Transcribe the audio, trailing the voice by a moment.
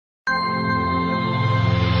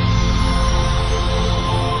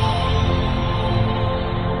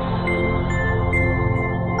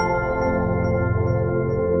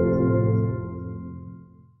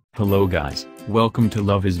Hello guys, welcome to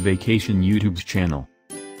Love is Vacation YouTube's channel.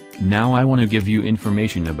 Now I want to give you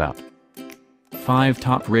information about 5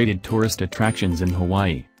 top rated tourist attractions in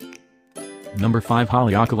Hawaii. Number 5,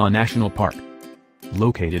 Haleakala National Park.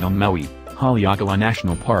 Located on Maui, Haleakala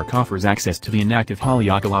National Park offers access to the inactive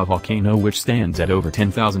Haleakala volcano, which stands at over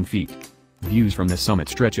 10,000 feet. Views from the summit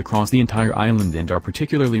stretch across the entire island and are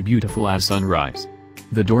particularly beautiful at sunrise.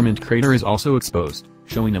 The dormant crater is also exposed,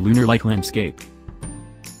 showing a lunar-like landscape.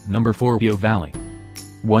 Number 4, Waipio Valley.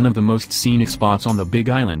 One of the most scenic spots on the Big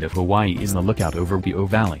Island of Hawaii is the lookout over Waipio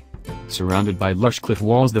Valley. Surrounded by lush cliff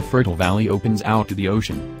walls, the fertile valley opens out to the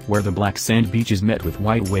ocean, where the black sand beach is met with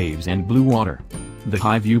white waves and blue water. The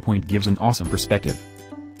high viewpoint gives an awesome perspective.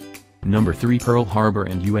 Number 3, Pearl Harbor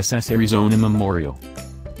and USS Arizona Memorial.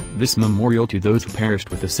 This memorial to those who perished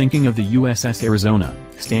with the sinking of the USS Arizona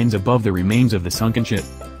stands above the remains of the sunken ship.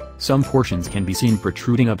 Some portions can be seen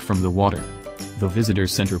protruding up from the water. The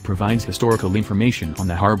Visitors Center provides historical information on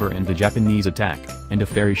the harbor and the Japanese attack, and a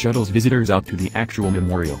ferry shuttles visitors out to the actual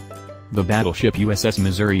memorial. The battleship USS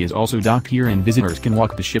Missouri is also docked here and visitors can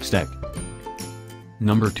walk the ship's deck.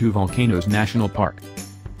 Number 2, Volcanoes National Park.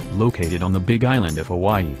 Located on the Big Island of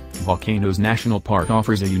Hawaii, Volcanoes National Park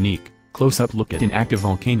offers a unique, close-up look at an active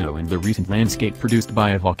volcano and the recent landscape produced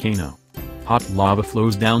by a volcano. Hot lava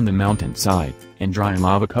flows down the mountainside, and dry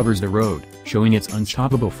lava covers the road, showing its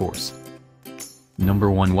unstoppable force.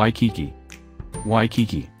 Number 1, Waikiki.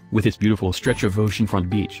 Waikiki, with its beautiful stretch of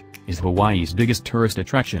oceanfront beach, is Hawaii's biggest tourist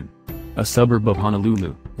attraction. A suburb of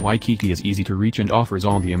Honolulu, Waikiki is easy to reach and offers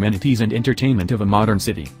all the amenities and entertainment of a modern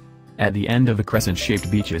city. At the end of the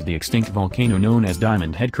crescent-shaped beach is the extinct volcano known as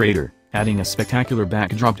Diamond Head Crater, adding a spectacular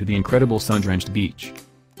backdrop to the incredible sun-drenched beach.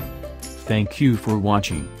 Thank you for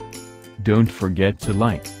watching. Don't forget to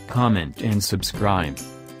like, comment and subscribe.